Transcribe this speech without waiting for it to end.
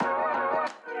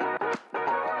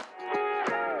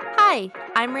Hi,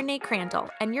 I'm Renee Crandall,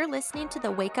 and you're listening to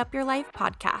the Wake Up Your Life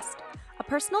podcast, a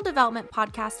personal development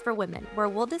podcast for women where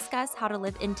we'll discuss how to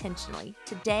live intentionally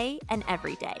today and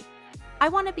every day. I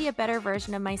want to be a better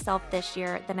version of myself this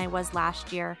year than I was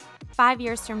last year, 5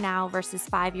 years from now versus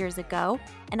 5 years ago,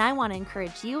 and I want to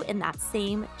encourage you in that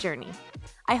same journey.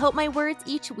 I hope my words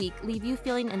each week leave you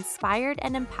feeling inspired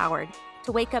and empowered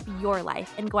to wake up your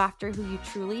life and go after who you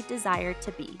truly desire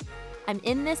to be. I'm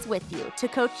in this with you to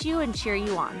coach you and cheer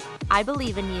you on. I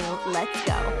believe in you. Let's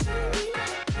go.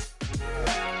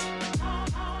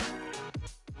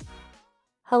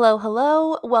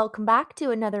 Hello. Welcome back to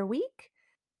another week.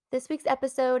 This week's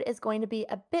episode is going to be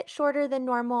a bit shorter than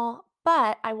normal,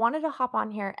 but I wanted to hop on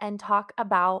here and talk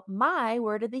about my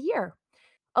word of the year.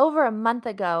 Over a month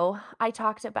ago, I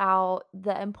talked about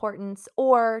the importance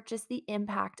or just the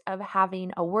impact of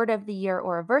having a word of the year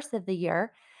or a verse of the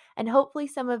year. And hopefully,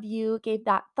 some of you gave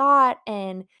that thought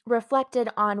and reflected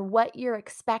on what you're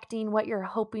expecting, what you're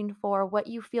hoping for, what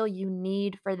you feel you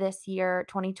need for this year,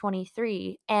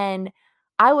 2023. And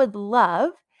I would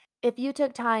love if you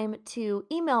took time to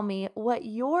email me what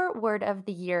your word of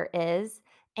the year is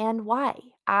and why.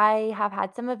 I have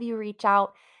had some of you reach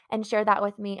out and share that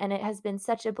with me, and it has been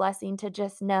such a blessing to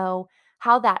just know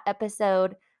how that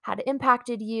episode had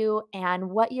impacted you and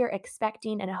what you're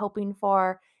expecting and hoping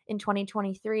for in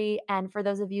 2023. And for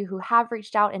those of you who have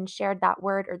reached out and shared that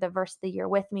word or the verse of the year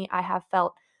with me, I have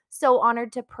felt so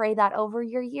honored to pray that over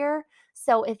your year.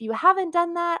 So if you haven't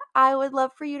done that, I would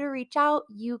love for you to reach out.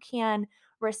 You can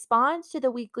respond to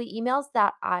the weekly emails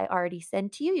that I already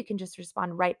send to you. You can just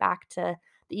respond right back to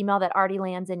the email that already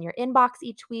lands in your inbox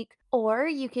each week, or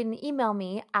you can email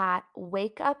me at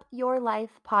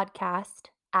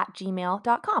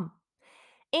wakeupyourlifepodcast@gmail.com.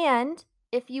 And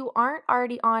if you aren't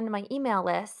already on my email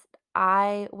list,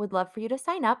 I would love for you to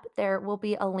sign up. There will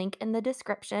be a link in the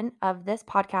description of this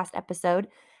podcast episode,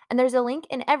 and there's a link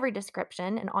in every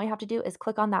description, and all you have to do is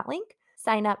click on that link,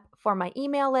 sign up for my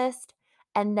email list,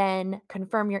 and then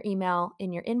confirm your email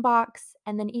in your inbox.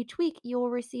 And then each week you will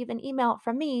receive an email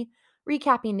from me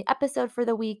recapping the episode for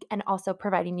the week and also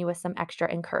providing you with some extra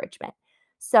encouragement.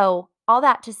 So, all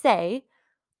that to say,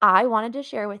 I wanted to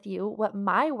share with you what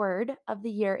my word of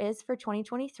the year is for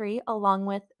 2023, along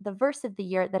with the verse of the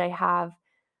year that I have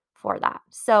for that.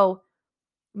 So,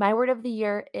 my word of the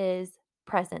year is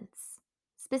presence,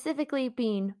 specifically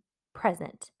being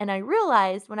present. And I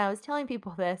realized when I was telling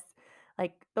people this,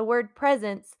 like the word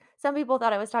presence, some people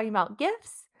thought I was talking about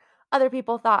gifts. Other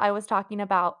people thought I was talking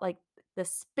about like the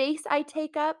space I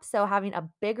take up. So, having a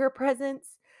bigger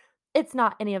presence. It's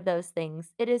not any of those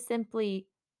things. It is simply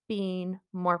being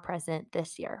more present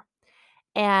this year.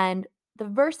 And the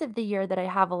verse of the year that I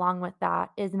have along with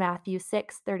that is Matthew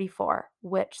 6:34,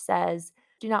 which says,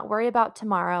 "Do not worry about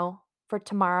tomorrow, for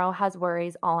tomorrow has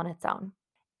worries all on its own."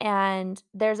 And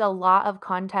there's a lot of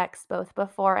context both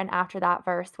before and after that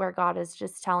verse where God is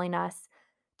just telling us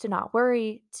to not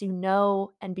worry, to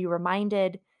know and be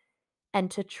reminded and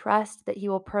to trust that He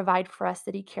will provide for us,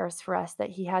 that He cares for us, that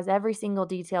He has every single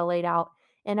detail laid out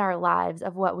in our lives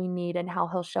of what we need and how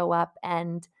He'll show up.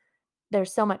 And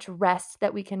there's so much rest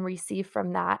that we can receive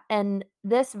from that. And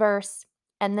this verse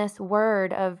and this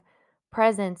word of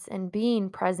presence and being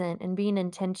present and being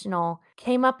intentional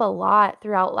came up a lot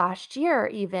throughout last year,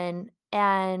 even.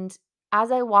 And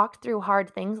as I walked through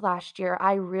hard things last year,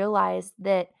 I realized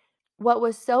that what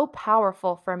was so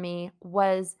powerful for me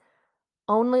was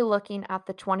only looking at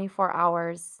the 24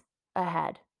 hours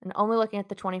ahead and only looking at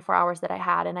the 24 hours that I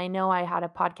had. And I know I had a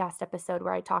podcast episode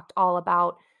where I talked all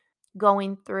about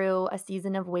going through a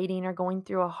season of waiting or going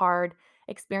through a hard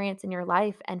experience in your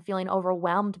life and feeling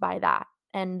overwhelmed by that.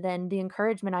 And then the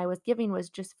encouragement I was giving was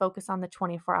just focus on the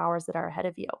 24 hours that are ahead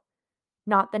of you,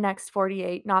 not the next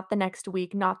 48, not the next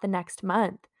week, not the next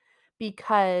month,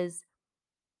 because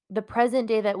the present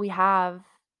day that we have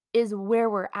is where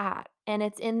we're at. And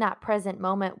it's in that present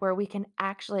moment where we can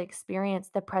actually experience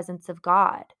the presence of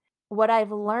God. What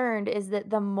I've learned is that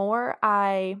the more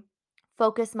I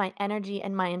focus my energy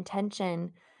and my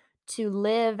intention to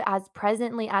live as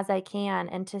presently as I can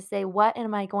and to say, what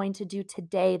am I going to do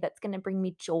today that's going to bring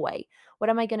me joy? What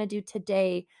am I going to do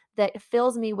today that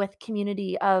fills me with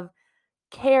community of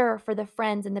care for the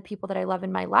friends and the people that I love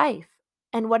in my life?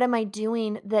 And what am I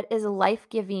doing that is life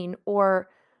giving or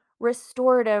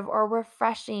restorative or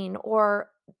refreshing, or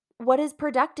what is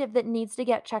productive that needs to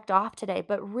get checked off today?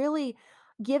 But really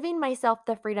giving myself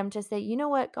the freedom to say, you know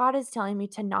what, God is telling me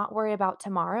to not worry about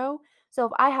tomorrow. So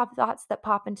if I have thoughts that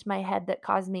pop into my head that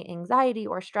cause me anxiety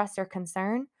or stress or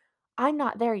concern, I'm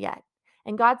not there yet.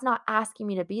 And God's not asking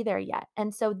me to be there yet.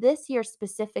 And so this year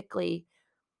specifically,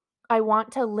 I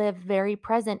want to live very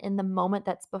present in the moment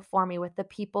that's before me with the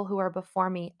people who are before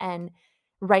me and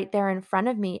right there in front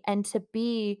of me, and to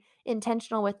be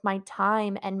intentional with my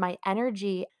time and my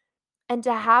energy, and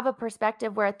to have a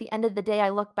perspective where at the end of the day I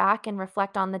look back and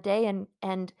reflect on the day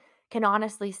and can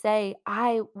honestly say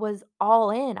I was all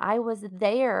in. I was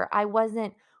there. I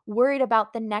wasn't worried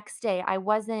about the next day. I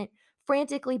wasn't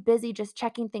frantically busy just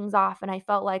checking things off, and I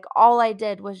felt like all I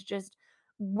did was just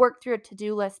work through a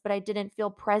to-do list, but I didn't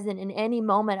feel present in any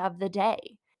moment of the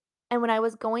day. And when I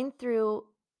was going through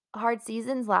hard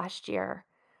seasons last year,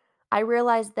 I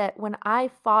realized that when I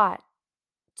fought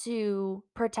to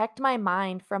protect my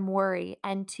mind from worry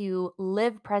and to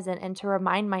live present and to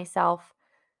remind myself,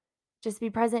 just be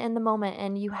present in the moment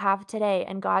and you have today,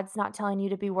 and God's not telling you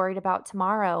to be worried about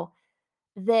tomorrow.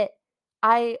 That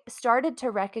I started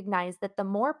to recognize that the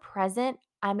more present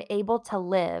I'm able to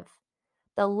live,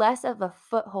 the less of a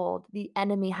foothold the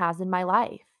enemy has in my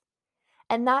life.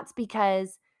 And that's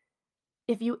because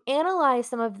if you analyze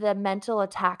some of the mental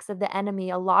attacks of the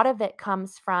enemy, a lot of it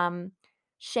comes from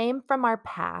shame from our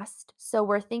past. So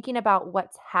we're thinking about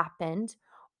what's happened,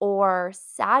 or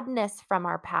sadness from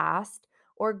our past,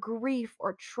 or grief,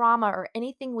 or trauma, or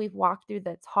anything we've walked through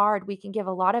that's hard. We can give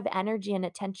a lot of energy and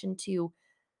attention to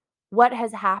what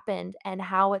has happened and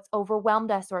how it's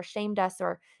overwhelmed us, or shamed us,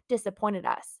 or disappointed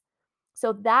us.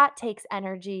 So that takes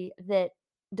energy that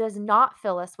does not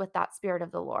fill us with that spirit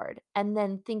of the Lord. And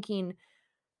then thinking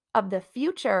of the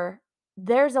future,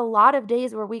 there's a lot of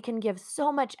days where we can give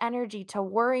so much energy to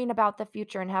worrying about the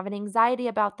future and having anxiety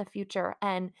about the future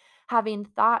and having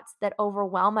thoughts that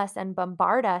overwhelm us and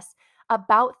bombard us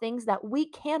about things that we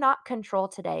cannot control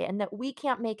today and that we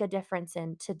can't make a difference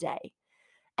in today.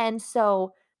 And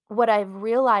so, what I've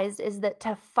realized is that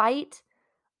to fight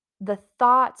the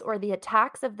thoughts or the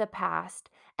attacks of the past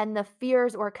and the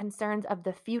fears or concerns of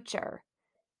the future,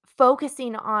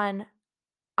 focusing on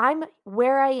I'm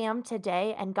where I am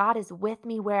today, and God is with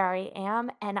me where I am,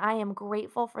 and I am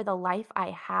grateful for the life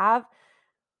I have,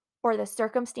 or the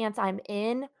circumstance I'm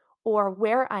in, or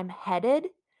where I'm headed,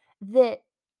 that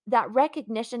that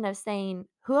recognition of saying,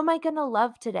 who am I going to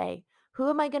love today? Who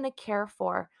am I going to care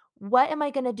for? What am I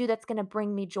going to do that's going to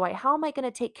bring me joy? How am I going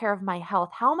to take care of my health?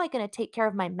 How am I going to take care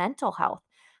of my mental health?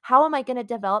 How am I going to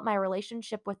develop my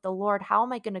relationship with the Lord? How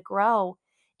am I going to grow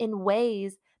in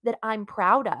ways that I'm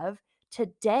proud of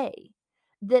today?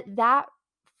 That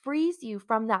frees you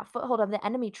from that foothold of the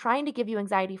enemy trying to give you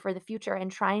anxiety for the future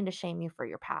and trying to shame you for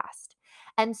your past.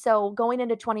 And so going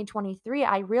into 2023,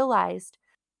 I realized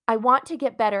I want to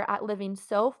get better at living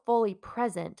so fully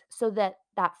present so that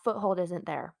that foothold isn't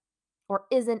there or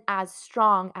isn't as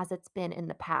strong as it's been in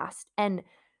the past. And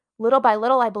little by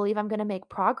little, I believe I'm going to make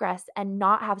progress and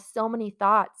not have so many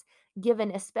thoughts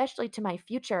given, especially to my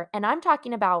future. And I'm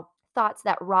talking about thoughts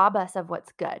that rob us of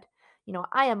what's good.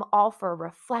 I am all for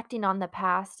reflecting on the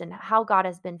past and how God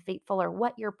has been faithful, or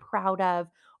what you're proud of,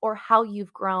 or how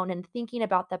you've grown, and thinking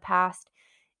about the past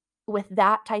with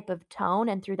that type of tone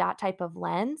and through that type of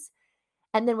lens.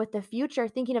 And then with the future,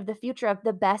 thinking of the future of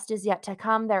the best is yet to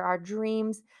come. There are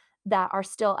dreams that are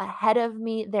still ahead of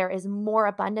me. There is more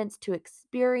abundance to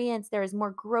experience. There is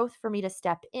more growth for me to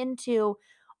step into.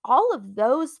 All of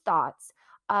those thoughts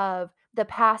of the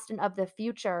past and of the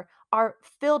future are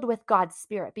filled with God's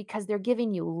spirit because they're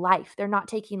giving you life. They're not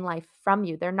taking life from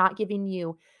you. They're not giving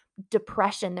you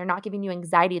depression. They're not giving you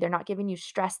anxiety. They're not giving you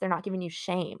stress. They're not giving you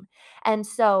shame. And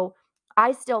so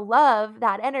I still love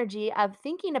that energy of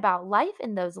thinking about life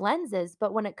in those lenses.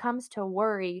 But when it comes to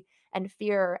worry and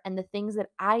fear and the things that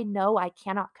I know I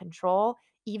cannot control,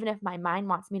 even if my mind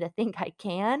wants me to think I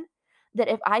can, that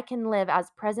if I can live as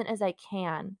present as I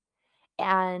can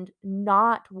and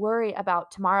not worry about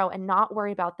tomorrow and not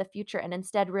worry about the future, and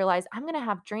instead realize I'm going to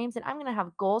have dreams and I'm going to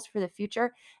have goals for the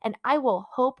future, and I will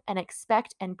hope and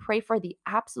expect and pray for the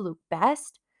absolute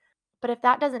best. But if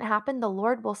that doesn't happen, the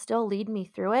Lord will still lead me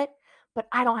through it, but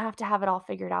I don't have to have it all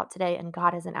figured out today, and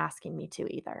God isn't asking me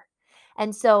to either.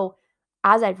 And so,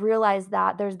 as I've realized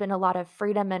that, there's been a lot of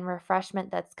freedom and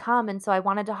refreshment that's come, and so I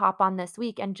wanted to hop on this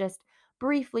week and just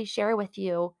briefly share with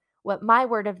you what my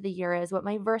word of the year is, what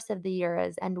my verse of the year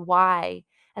is, and why,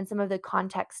 and some of the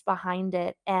context behind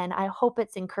it. And I hope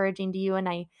it's encouraging to you, and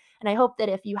I hope that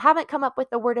if you haven't come up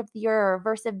with the word of the year or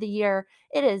verse of the year,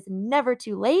 it is never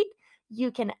too late.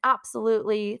 You can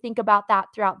absolutely think about that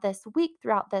throughout this week,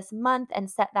 throughout this month, and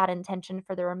set that intention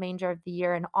for the remainder of the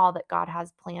year and all that God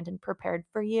has planned and prepared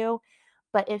for you.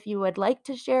 But if you would like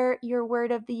to share your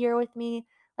word of the year with me,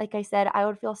 like I said, I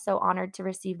would feel so honored to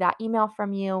receive that email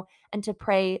from you and to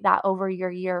pray that over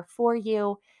your year for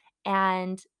you.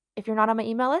 And if you're not on my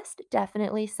email list,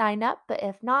 definitely sign up. But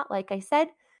if not, like I said,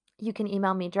 You can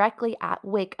email me directly at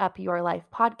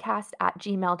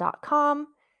wakeupyourlifepodcast@gmail.com.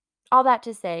 All that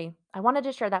to say, I wanted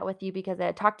to share that with you because I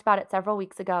had talked about it several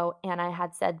weeks ago, and I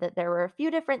had said that there were a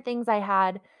few different things I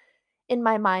had in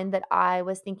my mind that I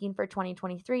was thinking for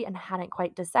 2023 and hadn't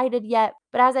quite decided yet.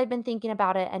 But as I've been thinking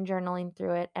about it and journaling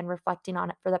through it and reflecting on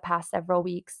it for the past several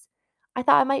weeks, I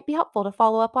thought it might be helpful to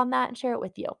follow up on that and share it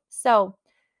with you. So,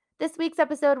 this week's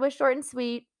episode was short and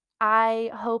sweet.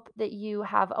 I hope that you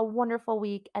have a wonderful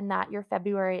week and that your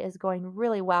February is going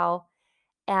really well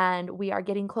and we are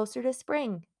getting closer to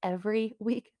spring every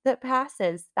week that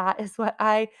passes. That is what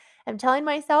I am telling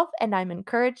myself, and I'm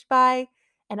encouraged by,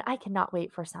 and I cannot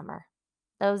wait for summer.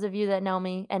 Those of you that know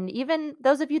me, and even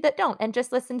those of you that don't and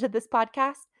just listen to this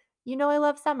podcast, you know I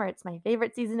love summer. It's my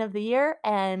favorite season of the year,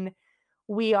 and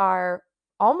we are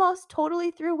almost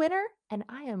totally through winter, and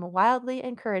I am wildly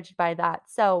encouraged by that.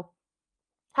 So,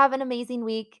 have an amazing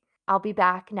week. I'll be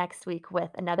back next week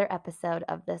with another episode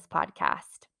of this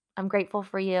podcast. I'm grateful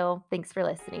for you. Thanks for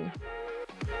listening.